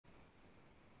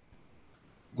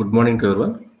Good morning to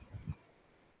everyone.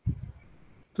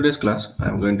 Today's class I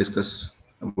am going to discuss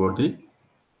about the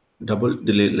double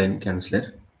delay line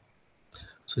canceller.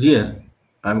 So here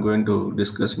I am going to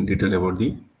discuss in detail about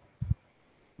the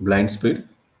blind speed,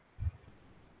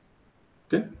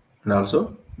 okay, and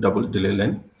also double delay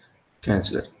line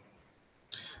canceller.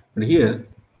 And here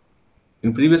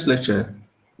in previous lecture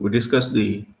we discussed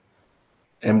the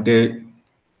MTA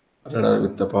radar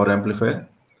with the power amplifier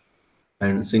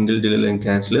and single delay line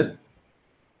canceller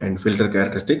and filter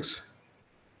characteristics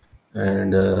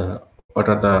and what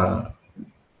are the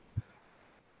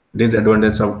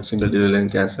disadvantages of single delay line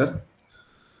canceller.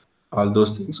 All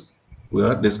those things we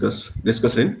are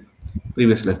discussed in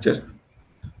previous lecture.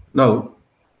 Now,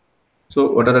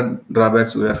 so what are the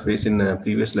drawbacks we are facing in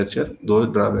previous lecture?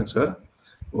 Those drawbacks are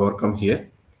overcome here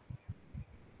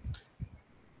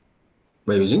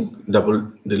by using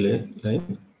double delay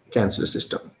line cancel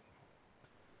system.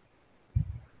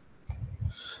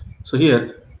 So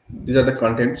here, these are the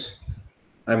contents.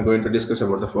 I am going to discuss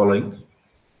about the following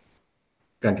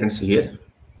contents here.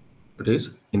 It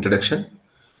is introduction,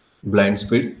 blind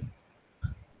speed,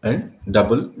 and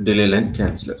double delay line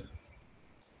canceller.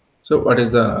 So what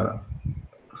is the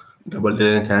double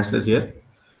delay line canceller here?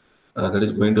 That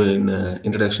is going to in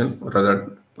introduction. What are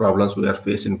the problems we are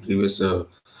facing in previous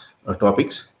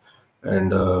topics,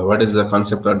 and what is the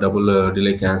concept of double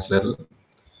delay canceller,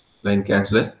 line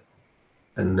canceller,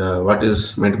 and what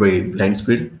is meant by blind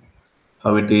speed,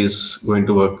 how it is going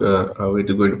to work, how it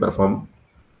is going to perform,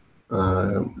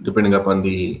 depending upon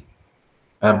the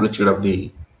amplitude of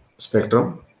the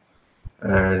spectrum,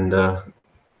 and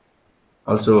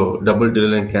also double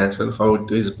delay line cancel, how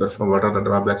it is performed, what are the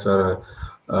drawbacks are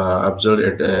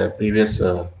observed at previous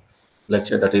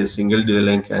lecture, that is single delay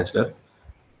line canceller.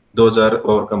 Those are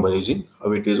overcome by using,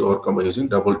 how it is overcome by using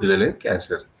double delay line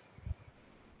canceller.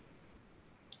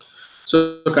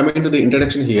 So coming to the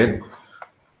introduction here,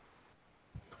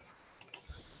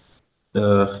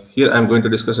 here I am going to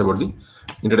discuss about the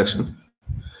introduction.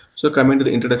 So coming to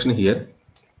the introduction here,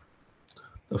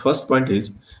 the first point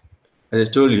is, as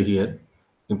I told you here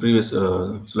in previous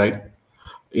slide,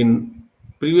 in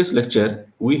previous lecture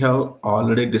we have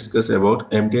already discussed about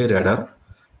MTA radar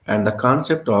and the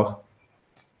concept of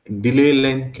delay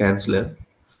line canceller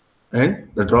and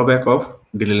the drawback of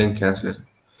delay line canceller.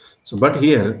 So, but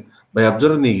here by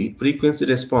observing the frequency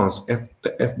response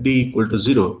FD equal to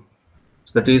 0,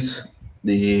 so that is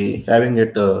the having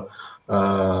it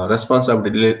response of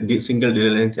single delay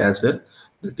line canceller,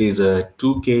 that is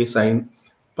 2k sine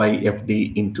pi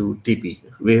FD into TP,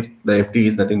 where the FD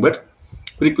is nothing but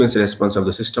frequency response of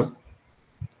the system.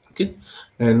 Okay,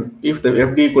 and if the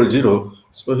FD equal 0,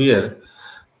 so here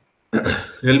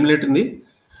eliminating the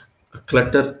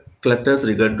clutters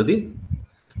regard to the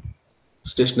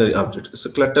stationary object.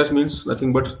 So clutters means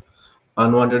nothing but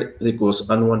unwanted echo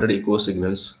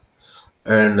signals,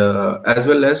 and as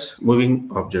well as moving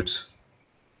objects.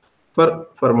 For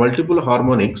multiple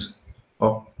harmonics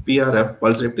of PRF,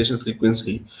 pulse repetition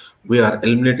frequency, we are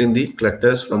eliminating the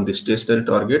clutters from the stationary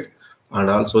target and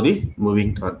also the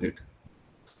moving target.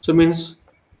 So means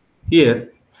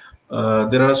here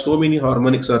there are so many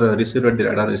harmonics are received at the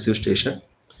radar receive station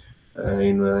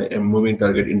in a moving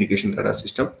target indication radar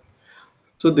system.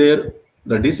 So there,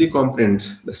 the DC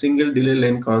components, the single delay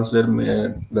line canceller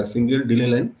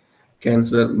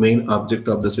main object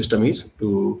of the system is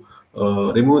to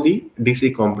remove the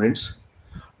DC components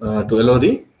to allow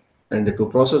the and to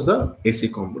process the AC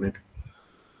component.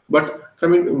 But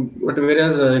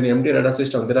whereas in MT radar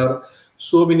system there are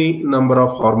so many number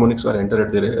of harmonics are entered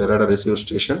at the radar receiver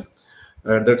station.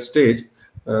 At that stage,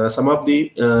 some of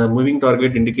the moving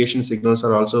target indication signals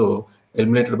are also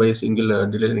eliminated by a single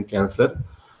delay line canceller.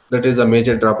 That is a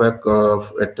major drawback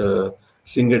of at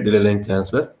single delay line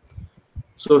canceller.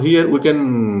 So here we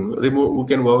can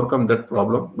overcome that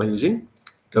problem by using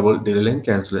double delay line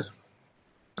canceller.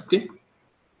 Okay,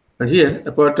 and here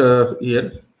apart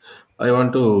here I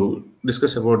want to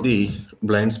discuss about the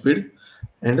blind speed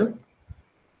and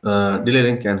delay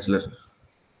line canceller.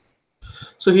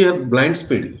 So here blind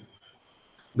speed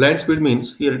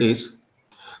means here it is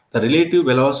the relative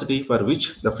velocity for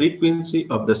which the frequency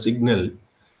of the signal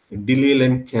delay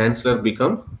line canceller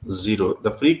become zero.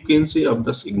 The frequency of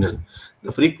the signal,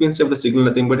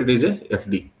 nothing but it is a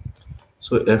FD.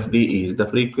 So FD is the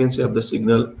frequency of the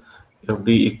signal, FD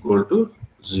equal to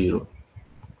 0.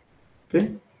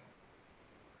 Okay,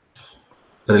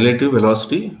 the relative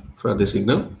velocity for the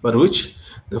signal for which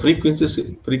the frequency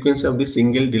of the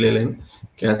single delay line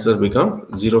canceller become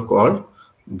 0, called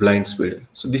blind speed.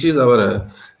 So this is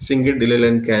our single delay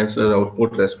line canceller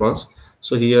output response.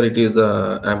 So here it is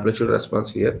the amplitude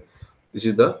response here. This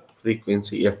is the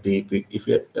frequency FD. If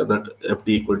you have that FD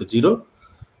equal to 0,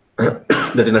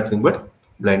 that is nothing but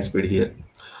blind speed here.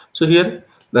 So here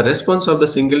the response of the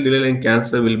single delay line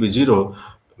cancellor will be 0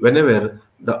 whenever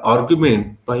the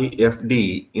argument pi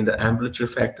fd in the amplitude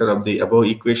factor of the above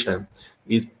equation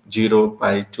is 0,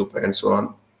 pi, 2 pi and so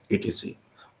on etc.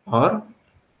 Or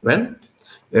when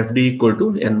fd equal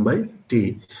to n by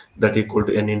t, that equal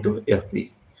to n into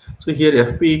fp. So here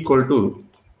fp equal to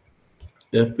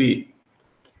fp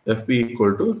fp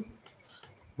equal to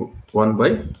 1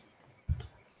 by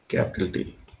capital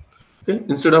T. Okay,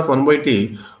 instead of 1 by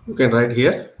t, you can write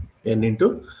here n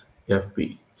into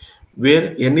fp,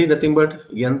 where n is nothing but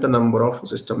nth number of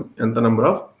system, nth number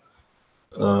of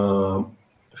uh,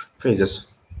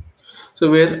 phases.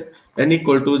 So where n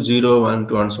equal to 0, 1,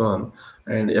 2 and so on,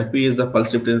 and fp is the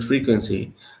pulse difference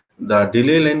frequency, the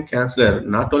delay line canceller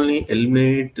not only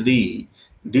eliminate the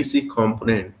DC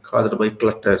component caused by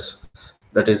clutters,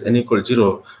 that is n equal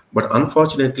 0, but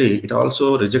unfortunately it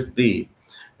also reject the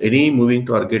any moving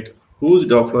target whose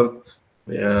Doppler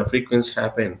frequency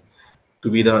happen to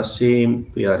be the same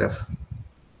PRF.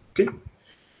 Okay,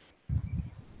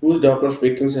 whose Doppler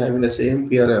frequency having the same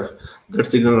PRF, that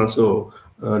signal also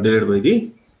delayed by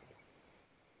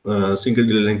the single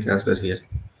delay line canceller here.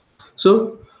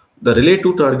 So the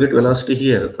relative target velocity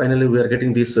here, finally we are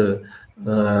getting this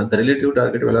the relative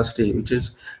target velocity, which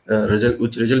is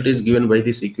result is given by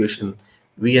this equation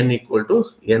Vn equal to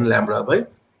n lambda by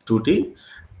 2t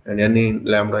and n in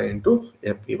lambda into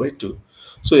fp by 2.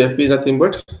 So fp is nothing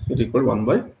but it equal 1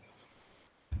 by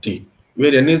t,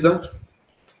 where n is the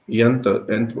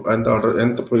nth order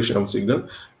nth position of signal,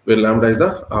 where lambda is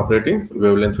the operating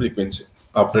wavelength.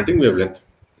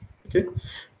 Okay,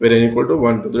 where n equal to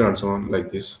 1 to 3 and so on like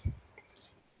this.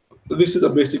 This is the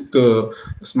basic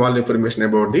small information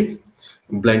about the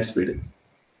blind speed.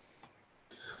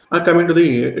 Coming to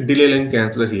the delay line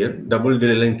canceller here, double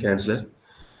delay line canceller.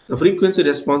 The frequency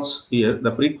response here,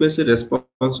 the frequency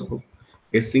response of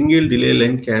a single delay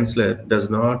line canceller does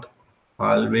not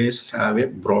always have a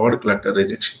broad clutter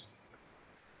rejection.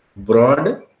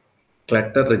 Broad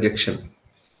clutter rejection.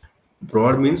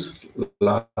 Broad means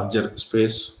larger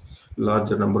space,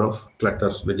 larger number of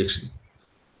clutter rejection.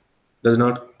 Does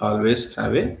not always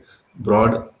have a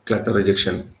broad clutter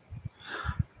rejection.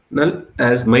 Null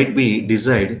as might be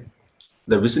desired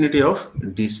the vicinity of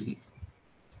DC.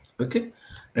 Okay,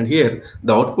 and here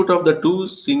the output of the two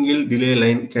single delay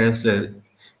line canceller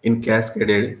in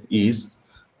cascaded is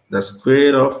the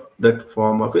square of that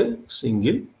form of a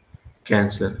single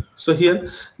canceller. So here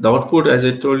the output, as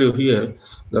I told you here,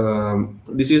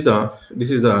 this is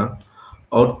the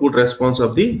output response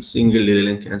of the single delay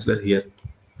line canceller here.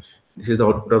 This is the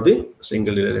output of the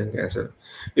single delay line canceller.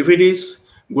 If it is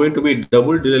going to be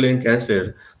double delay line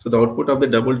canceller, so the output of the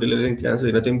double delay line canceller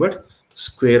is nothing but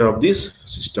square of this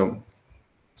system,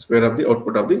 square of the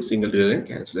output of the single delay line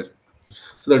canceller.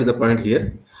 So that is the point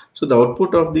here. So the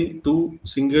output of the two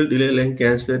single delay line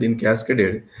canceller in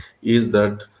cascaded is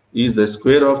the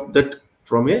square of that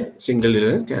from a single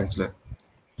delay line canceller.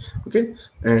 Okay,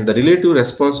 and the relative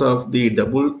response of the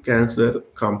double canceller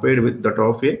compared with that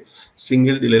of a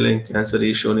single delay line canceller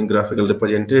is shown in graphical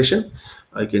representation.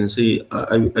 I can see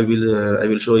I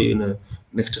will show you in a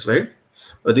next slide.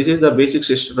 This is the basic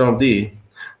system of the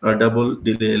double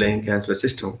delay line canceller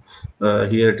system.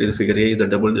 Here it is figure A is the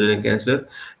double delay line canceller,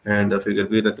 and figure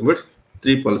B nothing but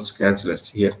three pulse cancellers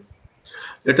here.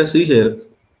 Let us see here.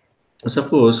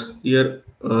 Suppose here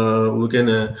we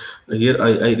can here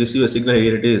I receive a signal,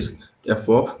 here it is f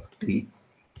of t.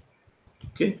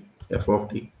 Okay, f of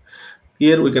t.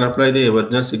 Here we can apply the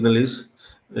original signal is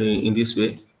in this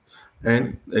way,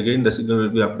 and again the signal will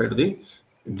be applied to the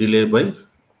delay by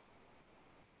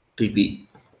tp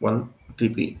 1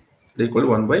 tp equal to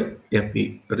 1 by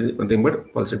fp, that is nothing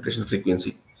but pulse repetition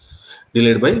frequency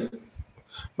delayed by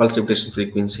pulse repetition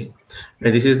frequency,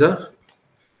 and this is the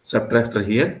subtractor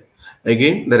here.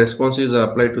 Again the response is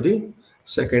applied to the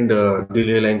second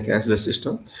delay line canceller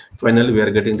system. Finally we are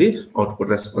getting the output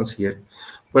response here,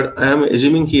 but I am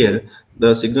assuming here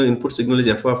the signal input signal is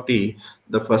f of t.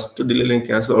 The first delay line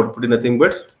canceller output is nothing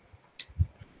but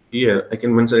here I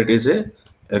can mention it is a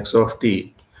x of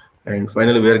t, and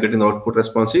finally we are getting the output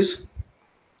response is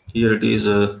here it is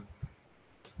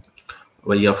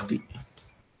y of t.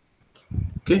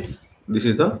 Okay, this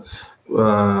is the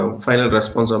final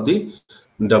response of the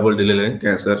double delay line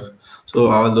cancer. So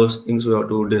all those things we have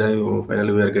to derive.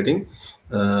 Finally we are getting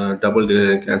double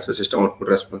delay line cancer system output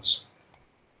response.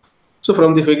 So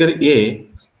from the figure A,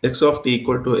 x of t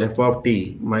equal to f of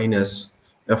t minus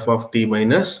f of t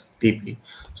minus tp.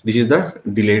 This is the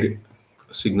delayed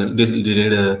signal.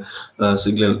 Delayed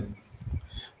signal.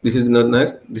 This is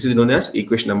known as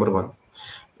equation number one.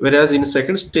 Whereas in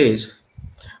second stage,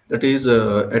 that is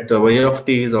at y of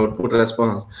t is output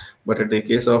response, but at the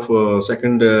case of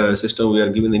second system, we are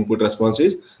given the input response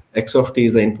is x of t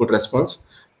is the input response.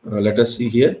 Let us see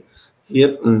here.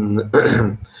 Here,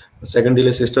 second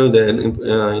delay system, the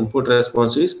input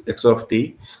response is x of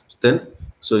t. Then,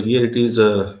 so here it is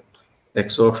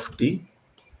x of t.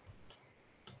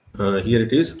 Here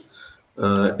it is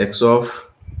x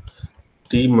of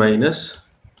t minus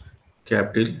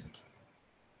capital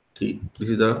T. This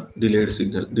is the delayed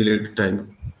signal, delayed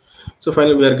time. So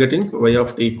finally, we are getting y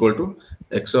of t equal to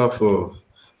x of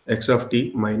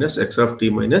t minus x of t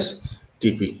minus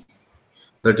tp.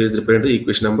 That is represented the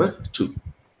equation number 2.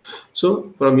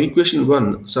 So from equation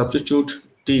 1, substitute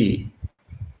t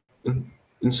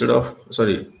instead of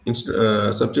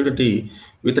substitute t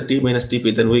with the t minus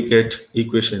tp, then we get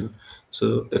equation.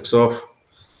 So x of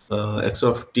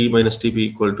t minus tp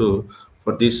equal to,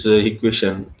 for this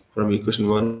equation, from equation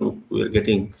 1 we are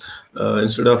getting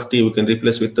instead of t we can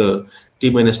replace with t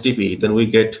minus tp, then we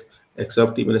get x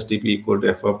of t minus tp equal to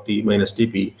f of t minus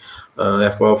tp,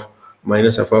 f of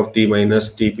t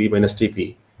minus tp minus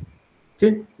tp.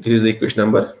 Okay, this is the equation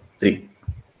number 3.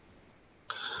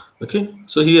 Okay,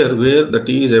 so here where the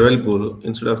t is available,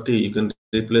 instead of t you can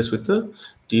replace with the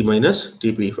t minus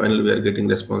tp. Finally we are getting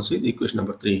response is equation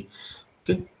number 3.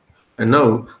 Okay, and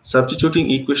now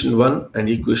substituting equation 1 and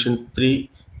equation 3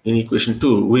 in equation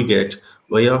 2, we get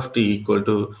y of t equal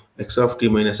to x of t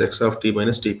minus x of t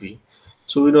minus tp.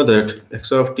 So we know that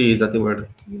x of t is nothing but,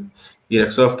 here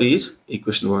x of t is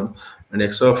equation 1 and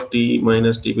x of t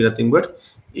minus tp nothing but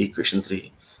equation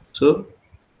 3. So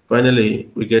finally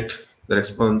we get the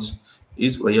response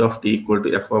is y of t equal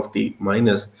to f of t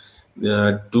minus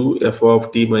 2 f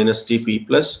of t minus tp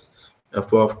plus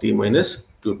f of t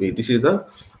minus 2p. This is the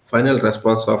final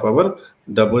response of our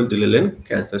double delay line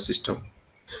cancellor system.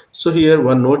 So here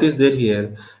one note is there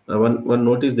here. One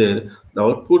note is there. The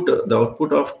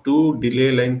output of two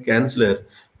delay line canceller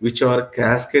which are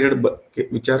cascaded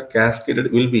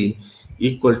will be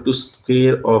equal to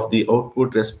square of the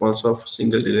output response of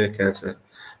single delay canceller.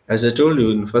 As I told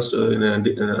you in first in a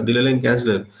delay line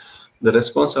canceller, the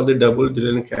response of the double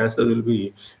delay line canceller will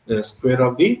be square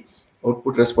of the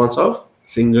output response of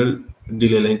single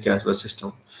delay line canceller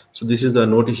system. So this is the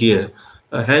note here.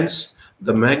 Hence,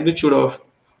 the magnitude of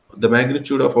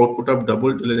output of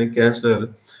double delay line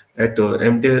canceller at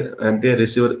MTR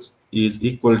receiver is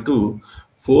equal to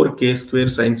 4k square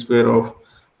sine square of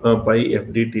pi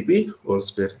FDTP whole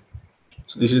square.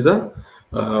 So this is the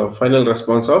final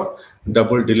response of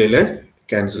double delay line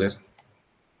canceller.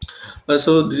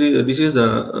 So this is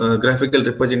the graphical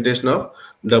representation of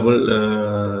double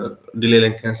delay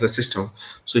line canceller system.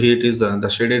 So here it is the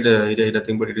shaded area is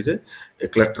nothing but it is a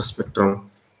clutter spectrum.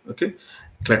 Okay,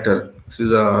 clutter. This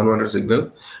is a unwanted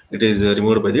signal. It is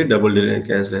removed by the double delay line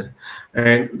canceller,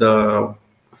 and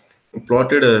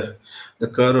plotted the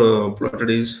curve plotted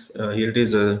is here it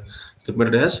is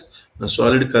represented as a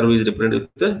solid curve is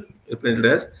represented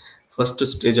as first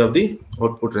stage of the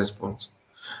output response,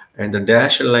 and the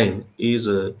dashed line is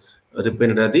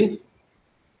represented as the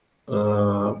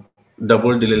uh,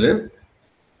 double delay line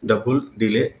double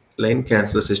delay line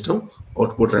cancel system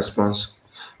output response.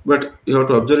 But you have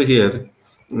to observe here,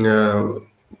 uh,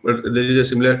 but there is a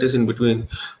similarities in between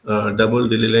double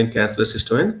delay line cancel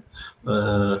system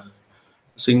and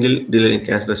single delay line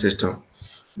cancel system.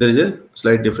 There is a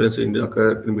slight difference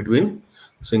occur in between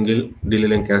single delay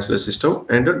line cancel system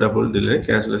and a double delay line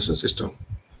cancellation system.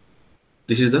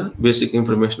 This is the basic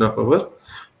information of our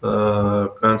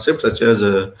concepts such as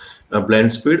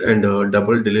blind speed and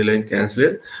double delay line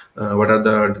canceller. What are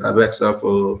the drawbacks of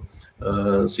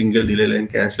single delay line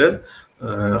canceller?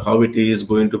 How it is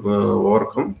going to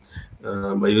overcome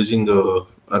by using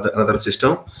another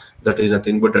system that is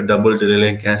nothing but a double delay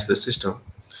line canceller system.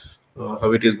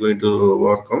 How it is going to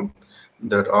overcome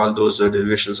that, all those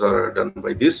derivations are done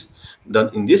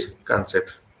in this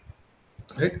concept,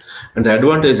 right? And the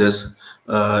advantages,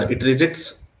 it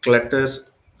rejects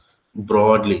clutters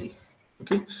broadly.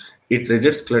 Okay, it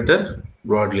rejects clutter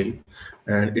broadly,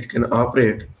 and it can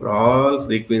operate for all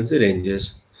frequency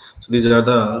ranges. So these are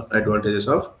the advantages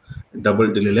of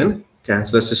double delay line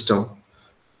canceller system.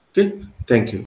 Okay, thank you.